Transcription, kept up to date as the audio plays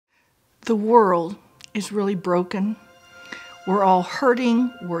The world is really broken. We're all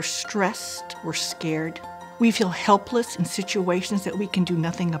hurting, we're stressed, we're scared. We feel helpless in situations that we can do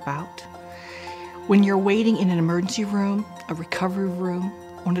nothing about. When you're waiting in an emergency room, a recovery room,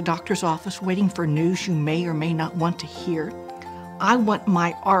 or in a doctor's office waiting for news you may or may not want to hear, I want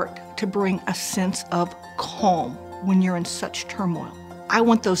my art to bring a sense of calm when you're in such turmoil. I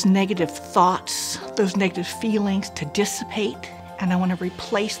want those negative thoughts, those negative feelings to dissipate, and I want to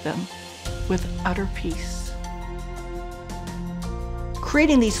replace them with utter peace.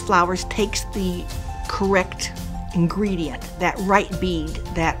 Creating these flowers takes the correct ingredient, that right bead,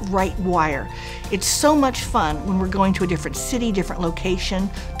 that right wire. It's so much fun when we're going to a different city, different location,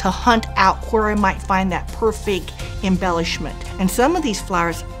 to hunt out where I might find that perfect embellishment. And some of these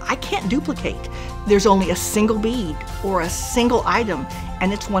flowers I can't duplicate. There's only a single bead or a single item,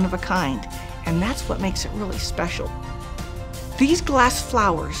 and it's one of a kind. And that's what makes it really special. These glass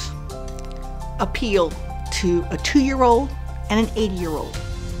flowers appeal to a 2-year-old and an 80-year-old.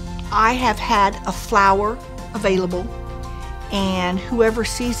 I have had a flower available, and whoever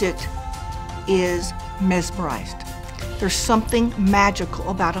sees it is mesmerized. There's something magical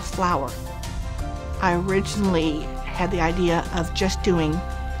about a flower. I originally had the idea of just doing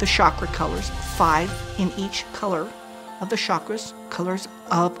the chakra colors, 5 in each color of the chakras, colors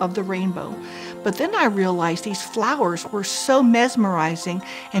of the rainbow. But then I realized these flowers were so mesmerizing,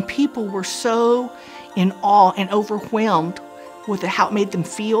 and people were so in awe and overwhelmed with how it made them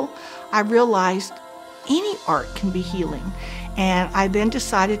feel. I realized any art can be healing. And I then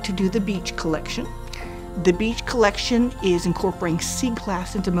decided to do the beach collection. The beach collection is incorporating sea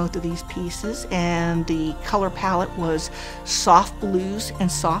glass into most of these pieces, and the color palette was soft blues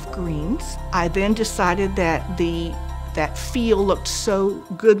and soft greens. I then decided that that feel looked so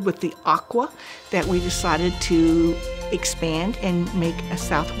good with the aqua that we decided to expand and make a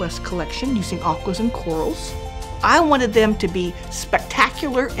Southwest collection using aquas and corals. I wanted them to be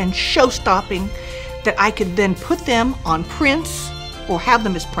spectacular and show-stopping, that I could then put them on prints or have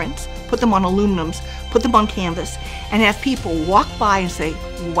them as prints, put them on aluminums, put them on canvas, and have people walk by and say,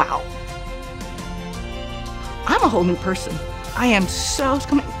 wow. I'm a whole new person. I am so,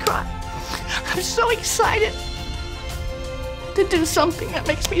 I'm so excited to do something that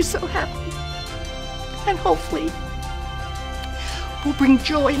makes me so happy, and hopefully will bring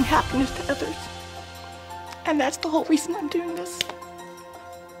joy and happiness to others. And that's the whole reason I'm doing this.